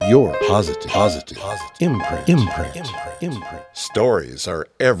your positive imprint. Stories are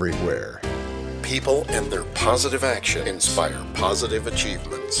everywhere. People and their positive action inspire positive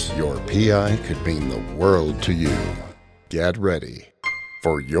achievements. Your PI could mean the world to you. Get ready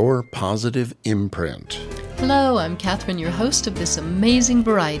for your positive imprint. Hello, I'm Catherine, your host of this amazing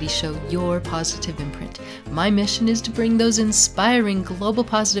variety show, Your Positive Imprint. My mission is to bring those inspiring global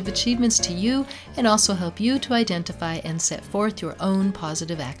positive achievements to you and also help you to identify and set forth your own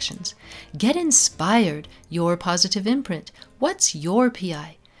positive actions. Get inspired, Your Positive Imprint. What's your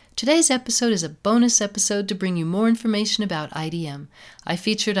PI? Today's episode is a bonus episode to bring you more information about IDM. I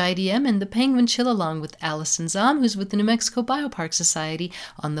featured IDM and the Penguin Chill along with Allison Zahm, who's with the New Mexico Biopark Society,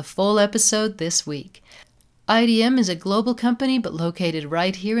 on the full episode this week. IDM is a global company but located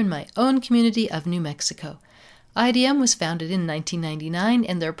right here in my own community of New Mexico. IDM was founded in 1999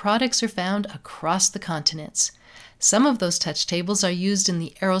 and their products are found across the continents. Some of those touch tables are used in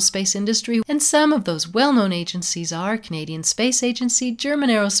the aerospace industry, and some of those well-known agencies are Canadian Space Agency, German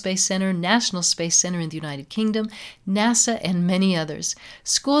Aerospace Center, National Space Center in the United Kingdom, NASA, and many others.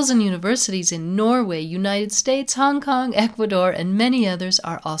 Schools and universities in Norway, United States, Hong Kong, Ecuador, and many others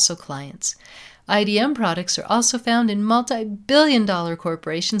are also clients. IDM products are also found in multi-billion-dollar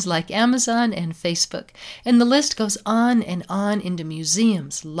corporations like Amazon and Facebook, and the list goes on and on into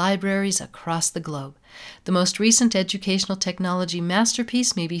museums, libraries across the globe. The most recent educational technology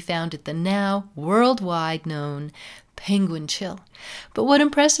masterpiece may be found at the now worldwide known Penguin Chill. But what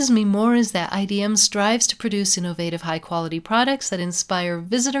impresses me more is that IDM strives to produce innovative, high-quality products that inspire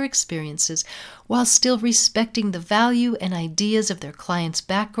visitor experiences while still respecting the value and ideas of their clients'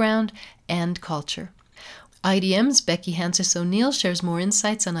 background and culture. IDM's Becky Hansis O'Neill shares more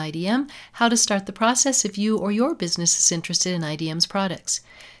insights on IDM, how to start the process if you or your business is interested in IDM's products.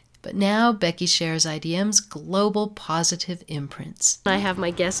 But now, Becky shares IDM's global positive imprints. I have my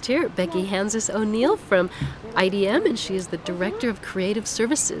guest here, Becky Hansis O'Neill from IDM, and she is the Director of Creative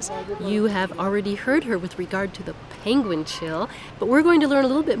Services. You have already heard her with regard to the Penguin Chill, but we're going to learn a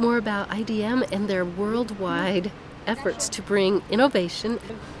little bit more about IDM and their worldwide efforts to bring innovation.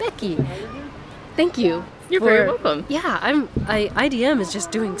 Becky, thank you. You're very welcome. Yeah, IDM is just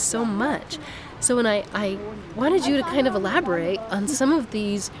doing so much. So when I wanted you to kind of elaborate on some of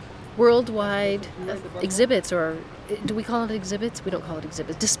these worldwide exhibits, or do we call it exhibits? We don't call it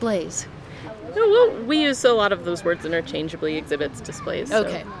exhibits. Displays. No, well, we use a lot of those words interchangeably, exhibits, displays.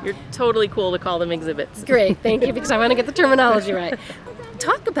 Okay. So you're totally cool to call them exhibits. Great, thank you, because I want to get the terminology right.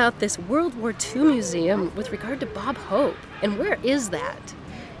 Talk about this World War II museum with regard to Bob Hope, and where is that?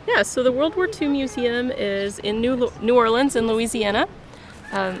 Yeah, so the World War II Museum is in New Orleans in Louisiana.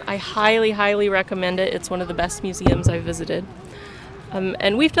 I highly, highly recommend it. It's one of the best museums I've visited.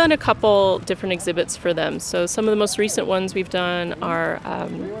 And we've done a couple different exhibits for them. So some of the most recent ones we've done are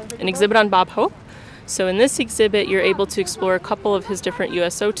an exhibit on Bob Hope. So in this exhibit, you're able to explore a couple of his different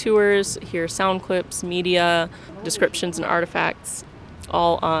USO tours, hear sound clips, media, descriptions, and artifacts,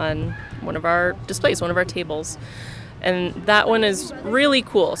 all on one of our displays, one of our tables. And that one is really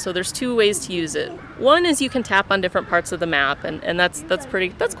cool. So there's two ways to use it. One is you can tap on different parts of the map, and that's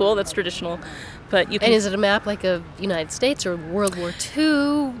cool, that's traditional. But you can. And is it a map like of United States or World War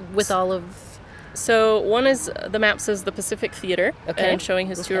II with all of? So one is the map says the Pacific Theater, and showing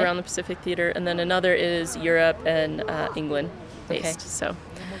his tour around the Pacific Theater, and then another is Europe and England based.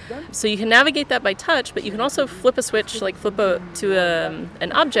 So you can navigate that by touch, but you can also flip a switch, like to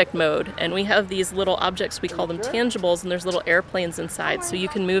an object mode. And we have these little objects, we call them tangibles, and there's little airplanes inside. So you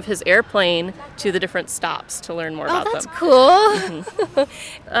can move his airplane to the different stops to learn more about them. That's cool.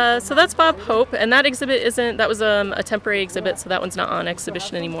 So that's Bob Hope, and that exhibit that was a temporary exhibit, so that one's not on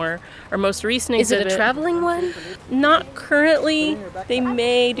exhibition anymore. Our most recent exhibit... Is it a traveling one? Not currently. They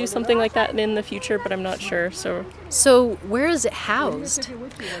may do something like that in the future, but I'm not sure. So where is it housed?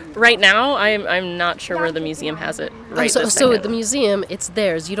 Right now, I'm not sure where the museum has it. So the museum, it's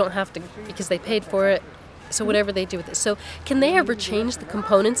theirs. You don't have to, because they paid for it. So whatever they do with it. So can they ever change the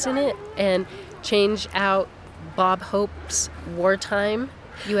components in it and change out Bob Hope's wartime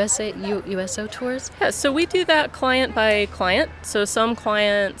USO tours? Yeah, so we do that client by client. So some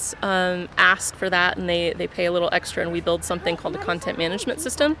clients ask for that, and they pay a little extra, and we build something called a content management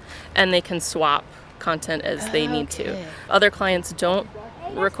system, and they can swap content as they need to. Other clients don't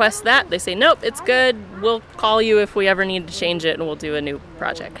request that. They say, nope, it's good. We'll call you if we ever need to change it, and we'll do a new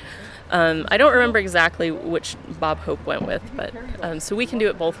project. I don't remember exactly which Bob Hope went with, but so we can do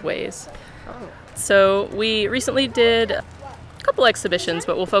it both ways. So we recently did a couple exhibitions,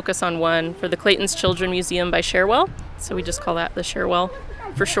 but we'll focus on one for the Clayton's Children Museum by Cherwell. So we just call that the Cherwell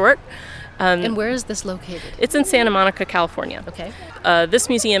for short. And where is this located? It's in Santa Monica, California. Okay. This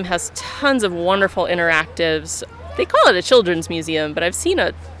museum has tons of wonderful interactives. They call it a children's museum, but I've seen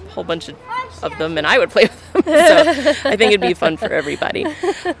a whole bunch of them, and I would play with them. So I think it'd be fun for everybody.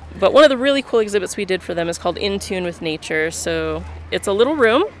 But one of the really cool exhibits we did for them is called In Tune with Nature. So it's a little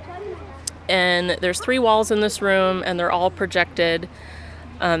room, and there's 3 walls in this room, and they're all projected.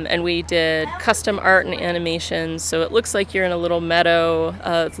 And we did custom art and animations, so it looks like you're in a little meadow.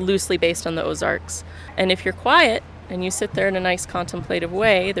 It's loosely based on the Ozarks. And if you're quiet and you sit there in a nice contemplative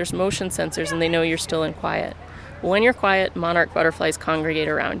way, there's motion sensors, and they know you're still in quiet. When you're quiet, monarch butterflies congregate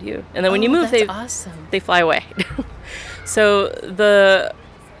around you. And then when you move, they fly away. So the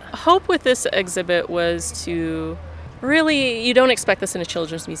hope with this exhibit was to really, you don't expect this in a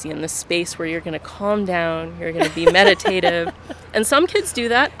children's museum, this space where you're going to calm down, you're going to be meditative. And some kids do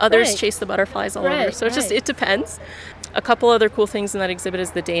that. Others chase the butterflies all over. So it depends. A couple other cool things in that exhibit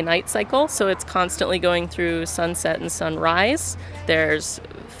is the day-night cycle. So it's constantly going through sunset and sunrise. There's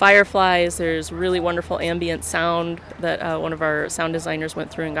fireflies. There's really wonderful ambient sound that one of our sound designers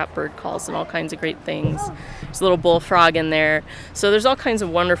went through and got bird calls and all kinds of great things. There's a little bullfrog in there. So there's all kinds of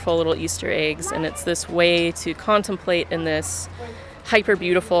wonderful little Easter eggs, and it's this way to contemplate in this hyper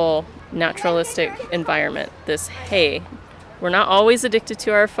beautiful naturalistic environment. This, hey, we're not always addicted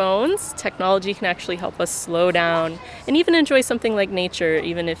to our phones. Technology can actually help us slow down and even enjoy something like nature,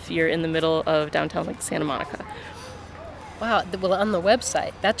 even if you're in the middle of downtown like Santa Monica. Wow, well, on the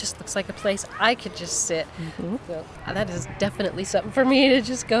website, that just looks like a place I could just sit. Mm-hmm. Well, that is definitely something for me to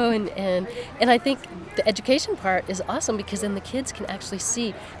just go and I think the education part is awesome because then the kids can actually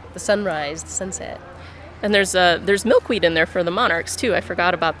see the sunrise, the sunset. And there's milkweed in there for the monarchs too. I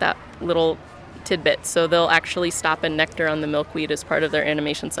forgot about that little tidbit. So they'll actually stop and nectar on the milkweed as part of their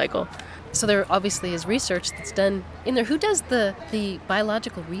animation cycle. So there obviously is research that's done in there. Who does the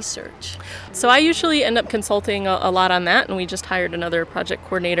biological research? So I usually end up consulting a lot on that, and we just hired another project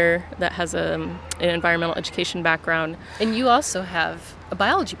coordinator that has an environmental education background. And you also have a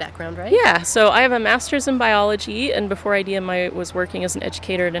biology background, right? Yeah, so I have a master's in biology, and before IDEM I was working as an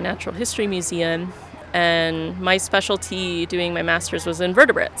educator at a natural history museum. And my specialty doing my master's was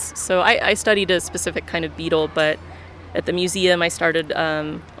invertebrates. So I studied a specific kind of beetle, but at the museum I started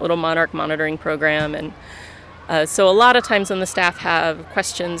a little monarch monitoring program. And so a lot of times when the staff have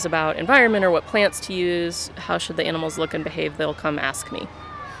questions about environment or what plants to use, how should the animals look and behave, they'll come ask me.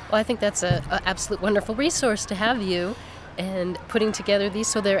 Well, I think that's an absolute wonderful resource to have you and putting together these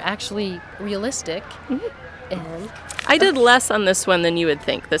so they're actually realistic. Mm-hmm. And I did less on this one than you would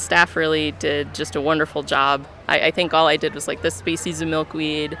think. The staff really did just a wonderful job. I think all I did was like this species of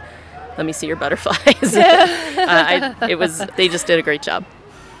milkweed. Let me see your butterflies. They just did a great job.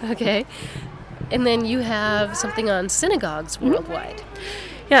 Okay. And then you have something on synagogues worldwide.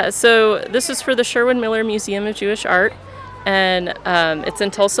 Yeah, so this is for the Sherwin-Miller Museum of Jewish Art, and it's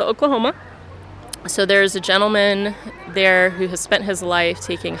in Tulsa, Oklahoma. So there's a gentleman there who has spent his life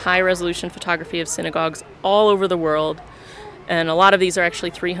taking high-resolution photography of synagogues all over the world, and a lot of these are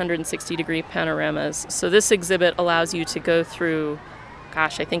actually 360-degree panoramas. So this exhibit allows you to go through, I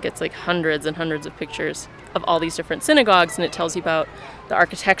think it's like hundreds and hundreds of pictures of all these different synagogues, and it tells you about the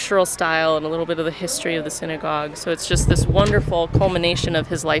architectural style and a little bit of the history of the synagogue. So it's just this wonderful culmination of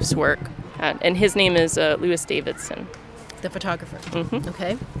his life's work. And his name is Louis Davidson. The photographer. Mm-hmm.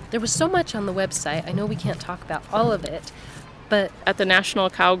 Okay. There was so much on the website. I know we can't talk about all of it, but at the National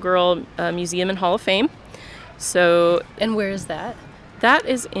Cowgirl Museum and Hall of Fame. So, and where is that? That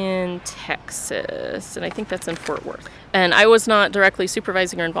is in Texas, and I think that's in Fort Worth. And I was not directly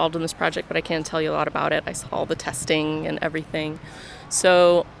supervising or involved in this project, but I can tell you a lot about it. I saw all the testing and everything.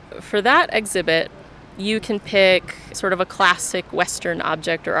 So for that exhibit, you can pick sort of a classic Western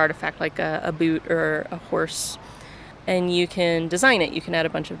object or artifact like a boot or a horse, and you can design it. You can add a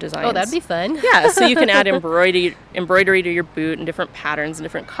bunch of designs. Oh, that'd be fun. Yeah, so you can add embroidery to your boot in different patterns and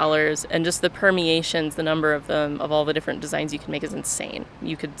different colors, and just the permeations, the number of them, of all the different designs you can make is insane.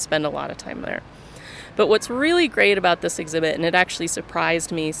 You could spend a lot of time there. But what's really great about this exhibit, and it actually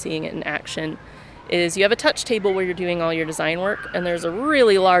surprised me seeing it in action, is you have a touch table where you're doing all your design work, and there's a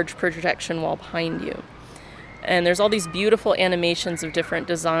really large projection wall behind you. And there's all these beautiful animations of different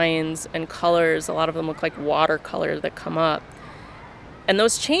designs and colors. A lot of them look like watercolor that come up. And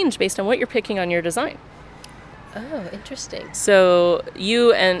those change based on what you're picking on your design. Oh, interesting. So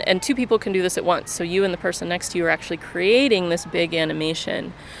you and two people can do this at once. So you and the person next to you are actually creating this big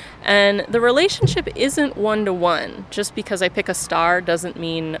animation. And the relationship isn't one-to-one. Just because I pick a star doesn't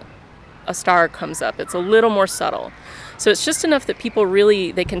mean a star comes up. It's a little more subtle. So it's just enough that people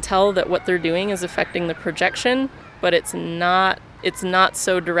really, they can tell that what they're doing is affecting the projection, but it's not it's not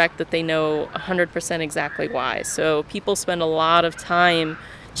so direct that they know 100% exactly why. So people spend a lot of time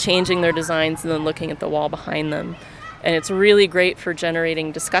changing their designs and then looking at the wall behind them. And it's really great for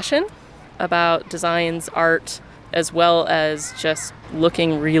generating discussion about designs, art, as well as just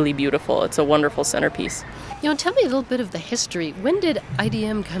looking really beautiful. It's a wonderful centerpiece. Tell me a little bit of the history. When did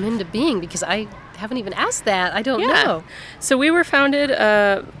IDM come into being? Because I haven't even asked that. I don't know. So we were founded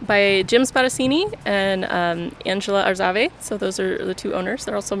by Jim Spadacini and Angela Arzave. So those are the two owners.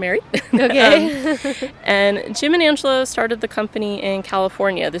 They're also married. Okay. And Jim and Angela started the company in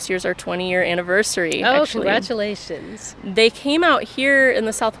California. This year's our 20-year anniversary, Oh, actually. Congratulations. They came out here in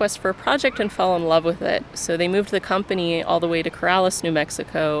the Southwest for a project and fell in love with it. So they moved the company all the way to Corrales, New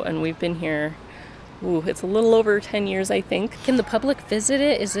Mexico, and we've been here, it's a little over 10 years, I think. Can the public visit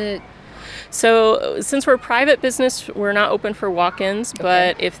it? Is it... So since we're a private business, we're not open for walk-ins,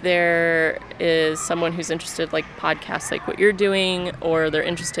 but if there is someone who's interested, like podcasts like what you're doing, or they're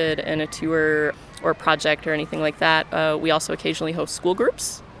interested in a tour or project or anything like that, we also occasionally host school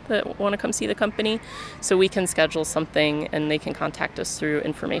groups that want to come see the company. So we can schedule something and they can contact us through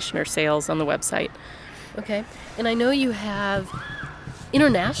information or sales on the website. Okay. And I know you have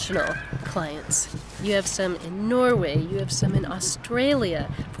international clients. You have some in Norway, you have some in Australia.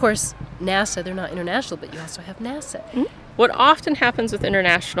 Of course, NASA, they're not international, but you also have NASA. Mm-hmm. What often happens with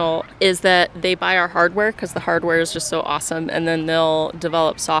international is that they buy our hardware because the hardware is just so awesome, and then they'll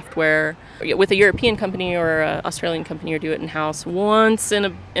develop software with a European company or an Australian company or do it in-house. Once in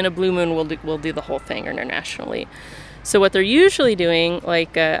a blue moon, we'll do the whole thing internationally. So what they're usually doing,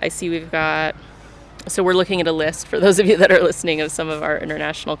 like I see we've got... So we're looking at a list, for those of you that are listening, of some of our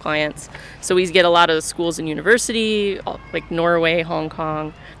international clients. So we get a lot of schools and university, like Norway, Hong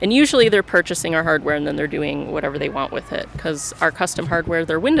Kong. And usually they're purchasing our hardware and then they're doing whatever they want with it. Because our custom hardware,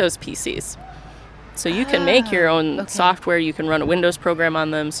 they're Windows PCs. So you can make your own software, you can run a Windows program on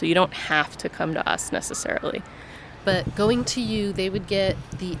them, so you don't have to come to us necessarily. But going to you, they would get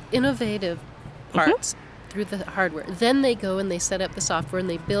the innovative parts through the hardware. Then they go and they set up the software and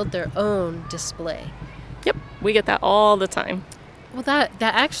they build their own display. Yep, we get that all the time. Well, that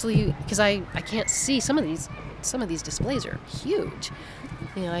actually, because I can't see, some of these displays are huge.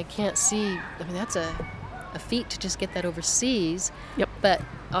 I can't see, that's a feat to just get that overseas. Yep. But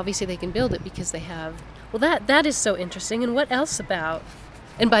obviously they can build it because they have, that is so interesting. And what else about,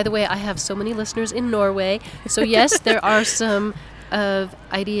 and by the way, I have so many listeners in Norway. So yes, there are some of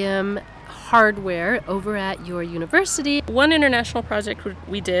IDM hardware over at your university. One international project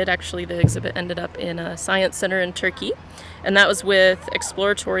we did, actually the exhibit ended up in a science center in Turkey, and that was with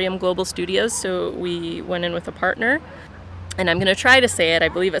Exploratorium Global Studios. So we went in with a partner, and I'm going to try to say it, I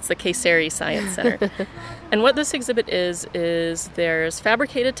believe it's the Kayseri Science Center. And what this exhibit is there's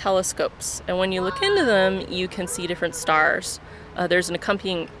fabricated telescopes, and when you look into them, you can see different stars. There's an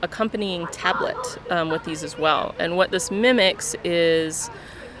accompanying tablet with these as well. And what this mimics is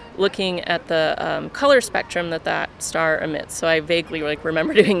looking at the color spectrum that star emits. So I vaguely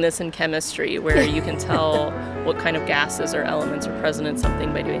remember doing this in chemistry, where you can tell what kind of gases or elements are present in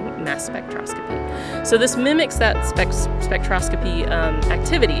something by doing mass spectroscopy. So this mimics that spectroscopy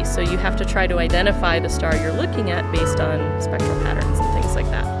activity. So you have to try to identify the star you're looking at based on spectral patterns and things like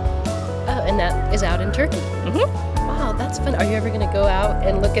that. Oh, and that is out in Turkey. Mm-hmm. Wow, that's fun. Are you ever going to go out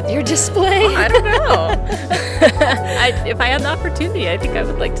and look at your display? I don't know. If I had the opportunity, I think I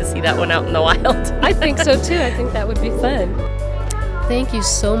would like to see that one out in the wild. I think so too. I think that would be fun. Thank you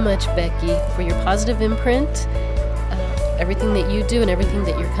so much, Becky, for your positive imprint, everything that you do and everything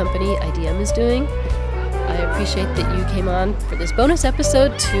that your company, IDM, is doing. I appreciate that you came on for this bonus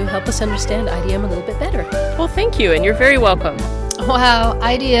episode to help us understand IDM a little bit better. Well, thank you, and you're very welcome. Wow,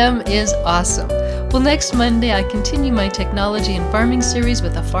 IDM is awesome. Well, next Monday, I continue my technology and farming series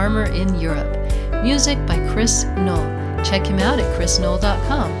with a farmer in Europe. Music by Chris Knoll. Check him out at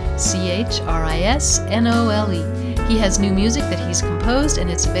chrisknoll.com, CHRISNOLE. He has new music that he's composed, and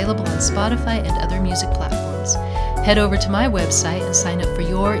it's available on Spotify and other music platforms. Head over to my website and sign up for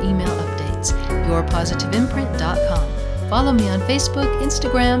your email updates, yourpositiveimprint.com. Follow me on Facebook,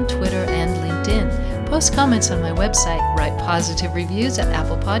 Instagram, Twitter, and LinkedIn. Post comments on my website, write positive reviews at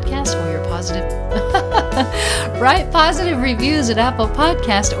Apple Podcast or your write positive reviews at Apple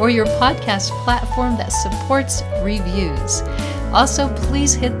Podcast or your podcast platform that supports reviews. Also,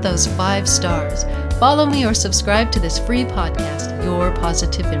 please hit those 5 stars. Follow me or subscribe to this free podcast, Your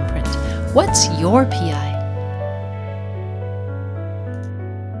Positive Imprint. What's your PI?